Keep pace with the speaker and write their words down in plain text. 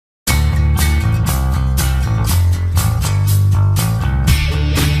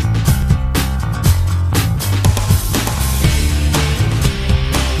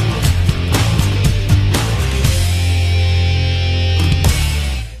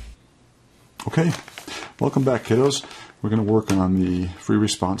Okay, welcome back, kiddos. We're going to work on the free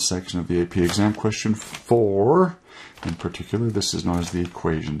response section of the AP exam. Question 4, in particular, this is known as the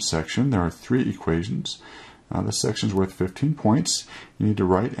equation section. There are 3 equations. This section is worth 15 points. You need to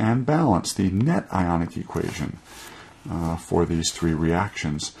write and balance the net ionic equation for these 3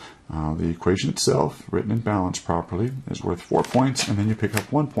 reactions. The equation itself, written and balanced properly, is worth 4 points, and then you pick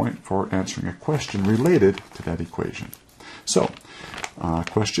up 1 point for answering a question related to that equation. So,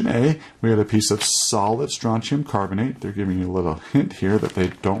 question A, we had a piece of solid strontium carbonate. They're giving you a little hint here that they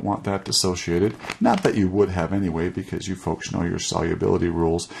don't want that dissociated. Not that you would have anyway, because you folks know your solubility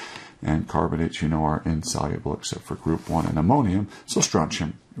rules, and carbonates, you know, are insoluble except for group 1 and ammonium, so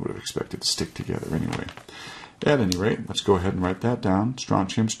strontium you would have expected to stick together anyway. At any rate, let's go ahead and write that down.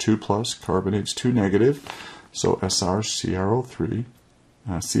 Strontium's 2 plus, carbonate's 2 negative, so SrCrO3,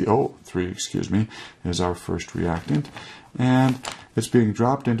 CO3, excuse me, is our first reactant, and it's being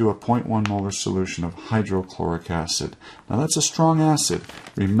dropped into a 0.1 molar solution of hydrochloric acid. Now that's a strong acid.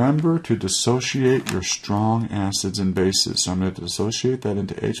 Remember to dissociate your strong acids and bases. So I'm going to dissociate that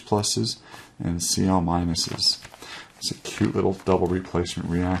into H pluses and Cl minuses. It's a cute little double replacement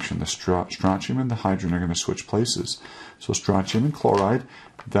reaction. The strontium and the hydrogen are going to switch places. So strontium and chloride,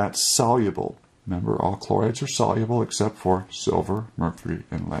 that's soluble. Remember, all chlorides are soluble except for silver, mercury,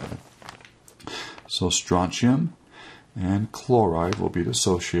 and lead. So strontium and chloride will be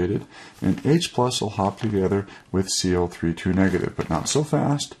dissociated, and H plus will hop together with CO3 2 negative, but not so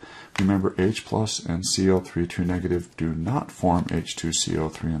fast. Remember, H plus and CO3 2 negative do not form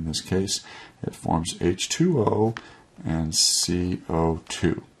H2CO3 in this case. It forms H2O and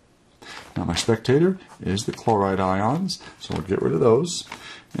CO2. Now my spectator is the chloride ions, so we'll get rid of those.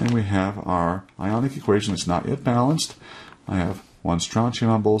 And we have our ionic equation that's not yet balanced. I have 1 strontium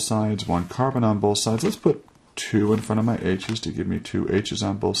on both sides, 1 carbon on both sides. Let's put 2 in front of my H's to give me 2 H's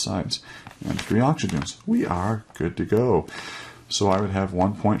on both sides and 3 oxygens. We are good to go. So I would have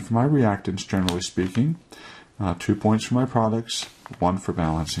 1 point for my reactants, generally speaking, 2 points for my products, 1 for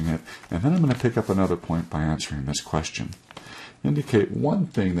balancing it, and then I'm going to pick up another point by answering this question. Indicate one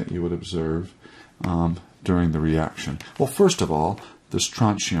thing that you would observe during the reaction. Well, first of all, the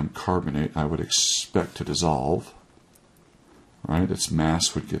strontium carbonate I would expect to dissolve. Right? Its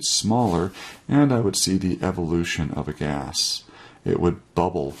mass would get smaller, and I would see the evolution of a gas. It would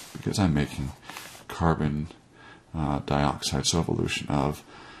bubble because I'm making carbon dioxide. So evolution of,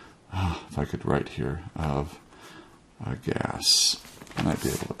 if I could write here, of a gas. And I'd be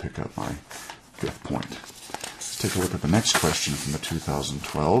able to pick up my 5th point. Let's take a look at the next question from the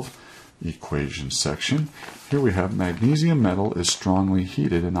 2012 equation section. Here we have magnesium metal is strongly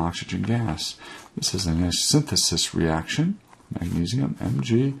heated in oxygen gas. This is a synthesis reaction. Magnesium,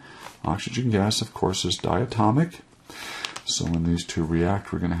 Mg, oxygen gas, of course, is diatomic. So when these two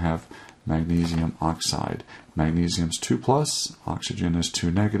react, we're going to have magnesium oxide. Magnesium's 2 plus, oxygen is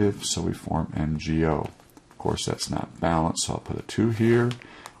 2 negative, so we form MgO. Of course, that's not balanced, so I'll put a 2 here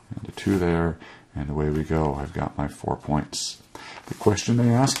and a 2 there, and away we go. I've got my 4 points. The question they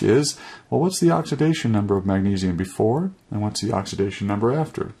ask is, well, what's the oxidation number of magnesium before, and what's the oxidation number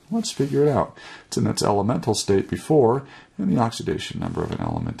after? Let's figure it out. It's in its elemental state before, and the oxidation number of an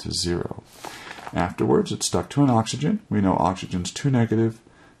element is 0. Afterwards, it's stuck to an oxygen. We know oxygen's 2 negative,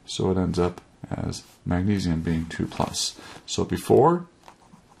 so it ends up as magnesium being 2 plus. So before,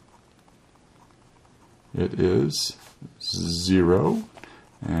 it is 0,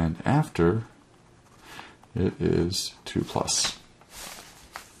 and after, it is 2 plus.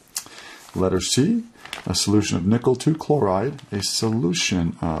 Letter C, a solution of nickel 2 chloride, a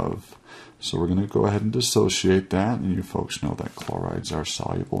solution of, so we're going to go ahead and dissociate that, and you folks know that chlorides are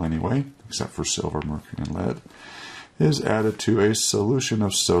soluble anyway, except for silver, mercury, and lead, is added to a solution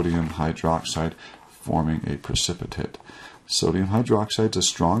of sodium hydroxide, forming a precipitate. Sodium hydroxide is a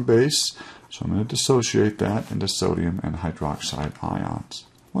strong base, so I'm going to dissociate that into sodium and hydroxide ions.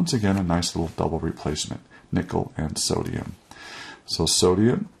 Once again, a nice little double replacement, nickel and sodium. So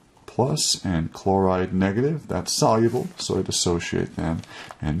sodium plus and chloride negative, that's soluble, so I dissociate them,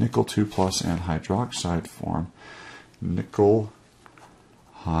 and nickel 2 plus and hydroxide form nickel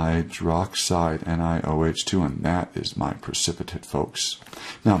hydroxide, NiOH2, and that is my precipitate, folks.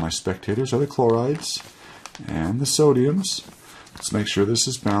 Now my spectators are the chlorides and the sodiums. Let's make sure this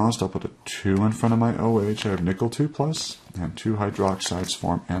is balanced. I'll put a 2 in front of my OH. I have nickel 2 plus, and 2 hydroxides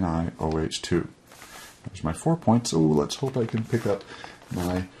form NiOH2. There's my 4 points. Oh, let's hope I can pick up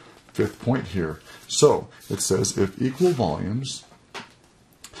my 5th point here. So it says if equal volumes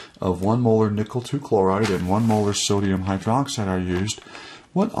of 1 molar nickel 2 chloride and 1 molar sodium hydroxide are used,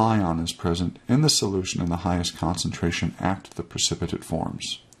 what ion is present in the solution in the highest concentration after the precipitate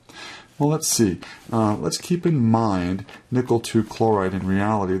forms? Well, let's see. Let's keep in mind nickel 2 chloride. In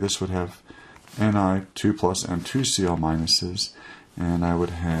reality, this would have Ni2 plus and 2 Cl minuses, and I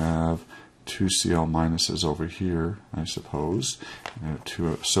would have 2 Cl minuses over here, I suppose. I have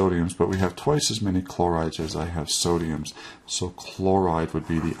 2 sodiums, but we have twice as many chlorides as I have sodiums, so chloride would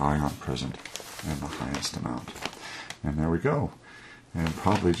be the ion present in the highest amount. And there we go. In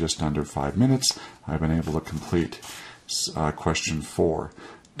probably just under 5 minutes, I've been able to complete question 4.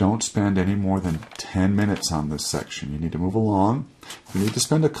 Don't spend any more than 10 minutes on this section. You need to move along. If you need to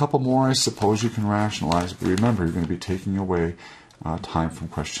spend a couple more, I suppose you can rationalize, but remember, you're going to be taking away time from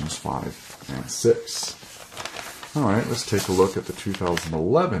questions 5 and 6. All right, let's take a look at the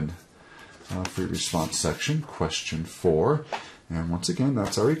 2011 free response section, question 4. And once again,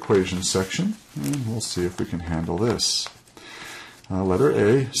 that's our equation section, and we'll see if we can handle this. Letter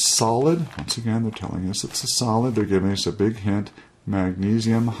A, solid. Once again, they're telling us it's a solid. They're giving us a big hint.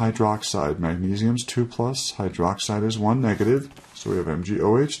 Magnesium hydroxide. Magnesium's 2 plus, hydroxide is 1 negative, so we have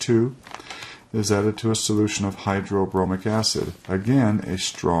MgOH2, is added to a solution of hydrobromic acid. Again, a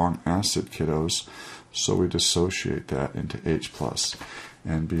strong acid, kiddos, so we dissociate that into H plus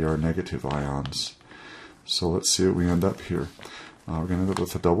and Br negative ions. So let's see what we end up here. We're going to end up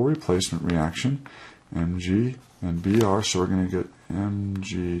with a double replacement reaction, Mg and Br, so we're going to get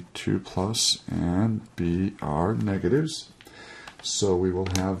Mg2 plus and Br negatives. So we will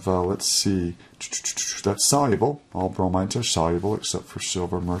have, let's see, that's soluble. All bromides are soluble except for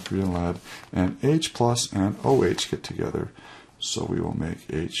silver, mercury, and lead. And H plus and OH get together. So we will make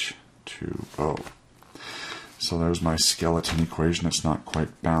H2O. So there's my skeleton equation. It's not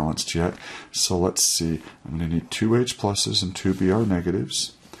quite balanced yet. So let's see. I'm going to need 2 H pluses and 2 Br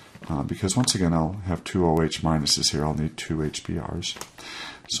negatives. Because once again, I'll have 2 OH minuses here. I'll need 2 HBRs.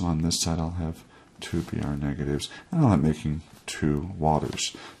 So on this side, I'll have 2 Br negatives. And I'll end up making 2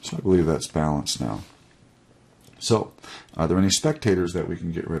 waters. So I believe that's balanced now. So, are there any spectators that we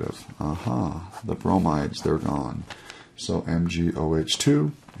can get rid of? The bromides, they're gone. So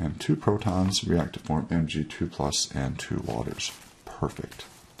MgOH2 and 2 protons react to form Mg2 plus and 2 waters. Perfect.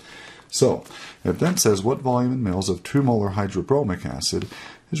 So, it then says what volume in mils of 2 molar hydrobromic acid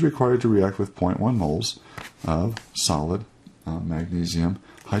is required to react with 0.1 moles of solid magnesium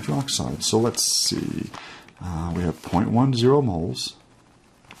hydroxide. So let's see. We have 0.10 moles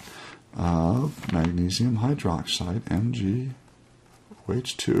of magnesium hydroxide,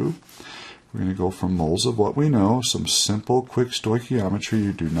 MgOH2. We're going to go from moles of what we know, some simple, quick stoichiometry.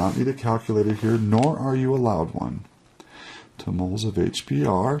 You do not need a calculator here, nor are you allowed one, to moles of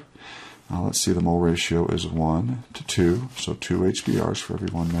HBr. Let's see, the mole ratio is 1 to 2, so 2 HBRs for every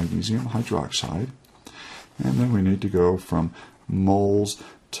 1 magnesium hydroxide. And then we need to go from moles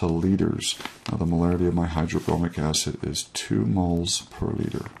to liters. Now the molarity of my hydrobromic acid is 2 moles per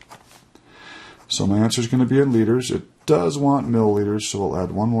liter. So my answer is going to be in liters. It does want milliliters, so we'll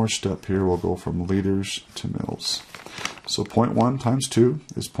add one more step here. We'll go from liters to mils. So 0.1 times 2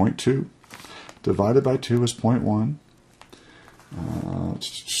 is 0.2. Divided by 2 is 0.1.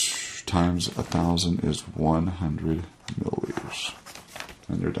 Times 1,000 is 100 milliliters.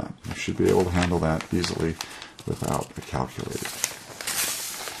 And you're done. You should be able to handle that easily without a calculator.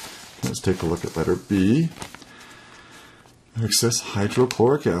 Let's take a look at letter B. Excess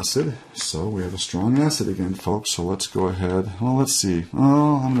hydrochloric acid. So we have a strong acid again, folks. So let's go ahead. Well, let's see.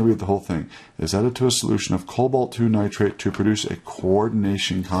 I'm going to read the whole thing. Is added to a solution of cobalt-2 nitrate to produce a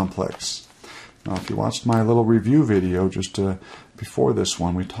coordination complex. Now, if you watched my little review video just before this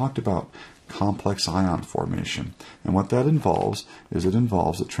one, we talked about complex ion formation. And what that involves is it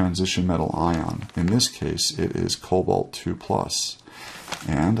involves a transition metal ion. In this case, it is cobalt-2 plus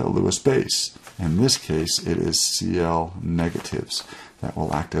and a Lewis base. In this case, it is Cl negatives that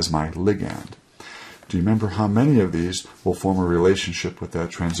will act as my ligand. Do you remember how many of these will form a relationship with that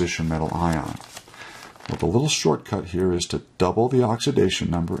transition metal ion? Well, the little shortcut here is to double the oxidation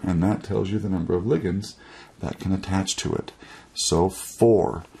number, and that tells you the number of ligands that can attach to it. So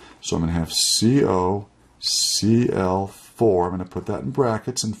 4. So I'm going to have COCl4. I'm going to put that in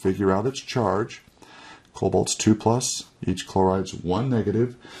brackets and figure out its charge. Cobalt's 2 plus, each chloride's 1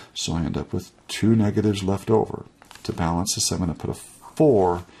 negative, so I end up with 2 negatives left over. To balance this, I'm going to put a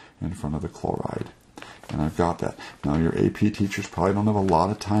 4 in front of the chloride. And I've got that. Now, your AP teachers probably don't have a lot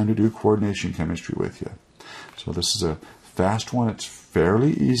of time to do coordination chemistry with you. So this is a fast one. It's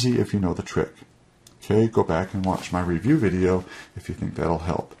fairly easy if you know the trick. Okay, go back and watch my review video if you think that'll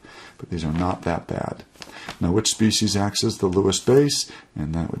help. But these are not that bad. Now, which species acts as the Lewis base?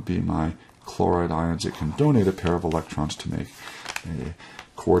 And that would be my chloride ions. It can donate a pair of electrons to make a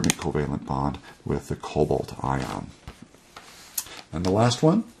coordinate covalent bond with the cobalt ion. And the last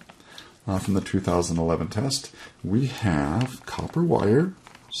one, from the 2011 test. We have copper wire,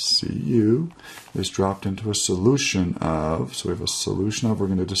 Cu, is dropped into a solution of, so we have a solution of, we're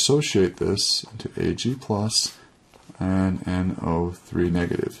going to dissociate this into Ag plus and NO3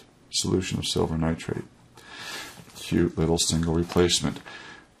 negative, solution of silver nitrate. Cute little single replacement.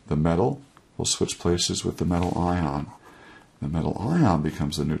 The metal will switch places with the metal ion. The metal ion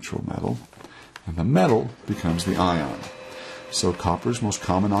becomes the neutral metal, and the metal becomes the ion. So copper's most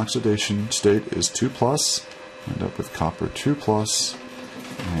common oxidation state is 2+. End up with copper 2+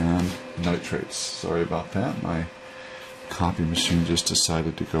 and nitrates. Sorry about that. My copy machine just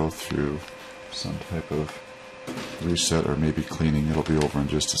decided to go through some type of reset or maybe cleaning. It'll be over in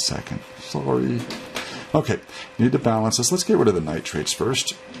just a second. Sorry. Okay, need to balance this. Let's get rid of the nitrates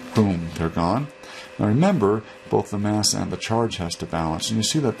first. Boom, they're gone. Now remember, both the mass and the charge has to balance, and you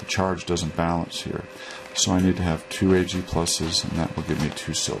see that the charge doesn't balance here. So I need to have 2 Ag pluses, and that will give me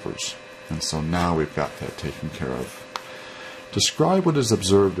 2 silvers. And so now we've got that taken care of. Describe what is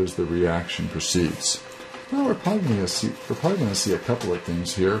observed as the reaction proceeds. Well, we're probably going to see a couple of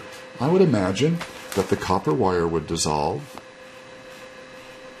things here. I would imagine that the copper wire would dissolve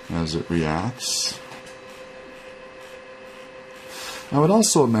as it reacts. I would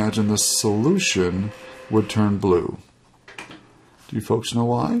also imagine the solution would turn blue. Do you folks know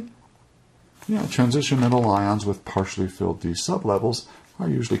why? Yeah, transition metal ions with partially filled D sublevels are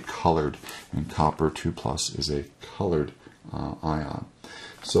usually colored, and copper 2+ is a colored ion.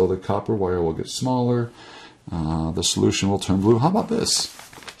 So the copper wire will get smaller, the solution will turn blue. How about this?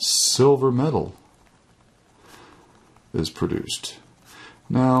 Silver metal is produced.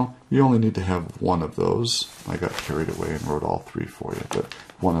 Now, you only need to have one of those. I got carried away and wrote all 3 for you, but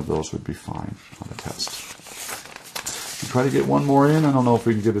one of those would be fine on the test. We'll try to get one more in. I don't know if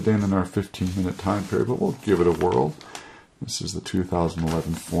we can get it in our 15-minute time period, but we'll give it a whirl. This is the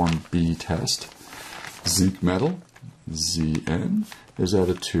 2011 Form B test. Zinc metal, Zn, is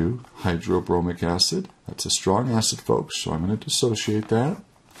added to hydrobromic acid. That's a strong acid, folks, so I'm going to dissociate that.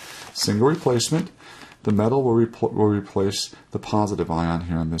 Single replacement. The metal will replace the positive ion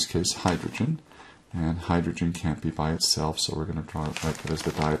here, in this case hydrogen, and hydrogen can't be by itself, so we're going to draw it like it as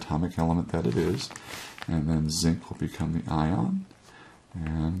the diatomic element that it is, and then zinc will become the ion,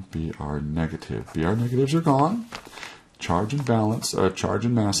 and Br negative. Br negatives are gone. Charge and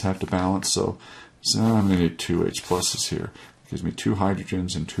mass have to balance, so I'm going to need 2 H pluses here. It gives me 2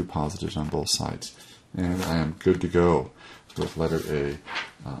 hydrogens and 2 positives on both sides, and I am good to go with letter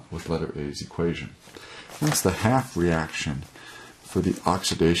A's equation. That's the half reaction for the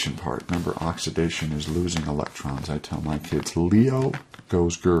oxidation part. Remember, oxidation is losing electrons. I tell my kids, Leo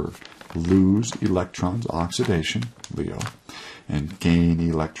goes grr. Lose electrons, oxidation, Leo, and gain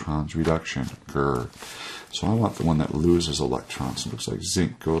electrons, reduction, grr. So I want the one that loses electrons. It looks like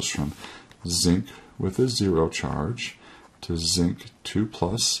zinc goes from zinc with a 0 charge to zinc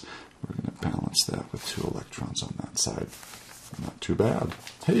 2+. We're going to balance that with 2 electrons on that side. Not too bad.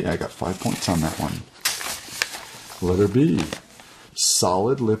 Hey, I got 5 points on that one. Letter B,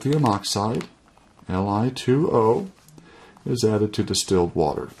 solid lithium oxide, Li2O, is added to distilled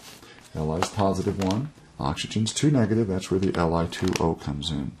water. Li is +1, oxygen's 2 negative, that's where the Li2O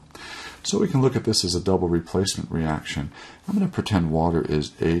comes in. So we can look at this as a double replacement reaction. I'm going to pretend water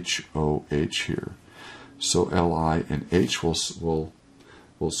is HOH here. So Li and H will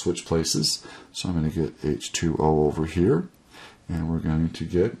switch places. So I'm going to get H2O over here, and we're going to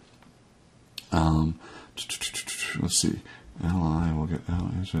get let's see, Li, we'll get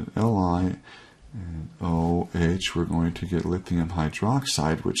Li and OH, we're going to get lithium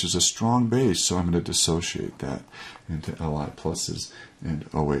hydroxide, which is a strong base, so I'm going to dissociate that into Li pluses and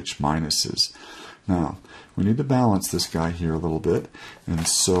OH minuses. Now, we need to balance this guy here a little bit, and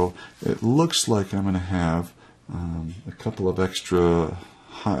so it looks like I'm going to have a couple of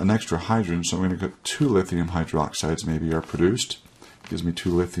an extra hydrogen, so I'm going to get 2 lithium hydroxides maybe are produced. Gives me 2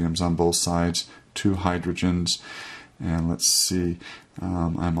 lithiums on both sides, 2 hydrogens, and let's see,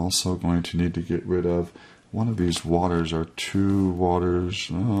 I'm also going to need to get rid of one of these waters, or 2 waters.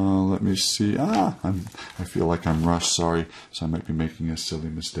 Let me see. I feel like I'm rushed, sorry, so I might be making a silly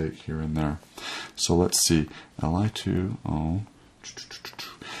mistake here and there. So let's see, Li2O,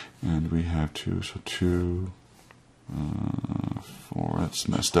 and we have 2, so 2, 4, that's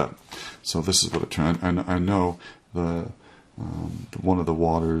messed up. So this is what it turned. I know one of the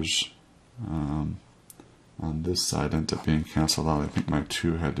waters on this side ended up being canceled out. I think my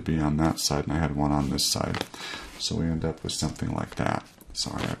 2 had to be on that side, and I had 1 on this side. So we end up with something like that.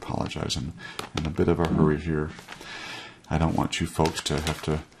 Sorry, I apologize. I'm in a bit of a hurry here. I don't want you folks to have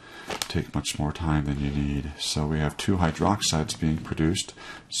to take much more time than you need. So we have 2 hydroxides being produced,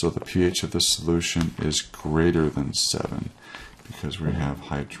 so the pH of the solution is greater than 7 because we have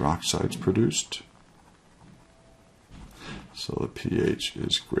hydroxides produced. So the pH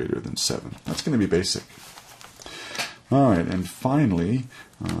is greater than 7. That's going to be basic. All right, and finally,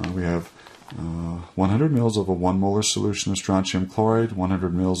 we have 100 mils of a 1 molar solution of strontium chloride,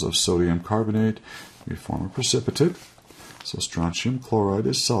 100 mils of sodium carbonate. We form a precipitate. So strontium chloride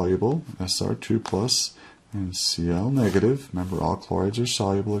is soluble, Sr2 plus and Cl negative. Remember, all chlorides are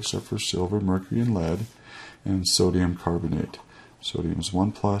soluble except for silver, mercury, and lead. And sodium carbonate. Sodium is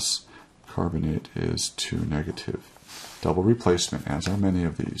 1 plus, carbonate is 2 negative. Double replacement, as are many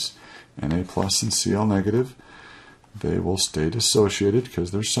of these. Na plus and Cl negative, they will stay dissociated because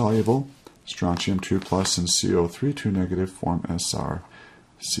they're soluble. Strontium 2 plus and CO3 2 negative form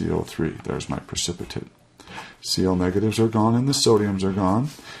SrCO3. There's my precipitate. Cl negatives are gone and the sodiums are gone,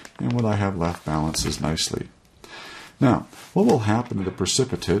 and what I have left balances nicely. Now, what will happen to the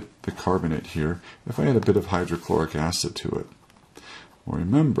precipitate, the carbonate here, if I add a bit of hydrochloric acid to it? Well,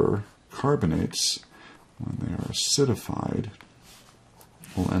 remember, carbonates, when they are acidified,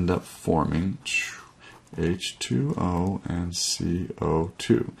 will end up forming H2O and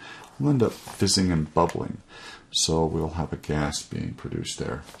CO2. We'll end up fizzing and bubbling, so we'll have a gas being produced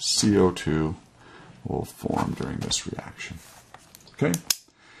there. CO2 will form during this reaction. Okay?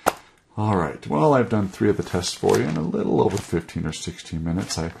 All right. Well, I've done 3 of the tests for you in a little over 15 or 16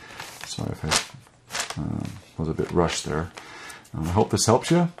 minutes. I was a bit rushed there. I hope this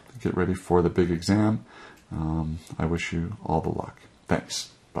helps you get ready for the big exam. I wish you all the luck. Thanks.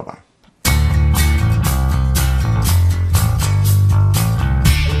 Bye-bye.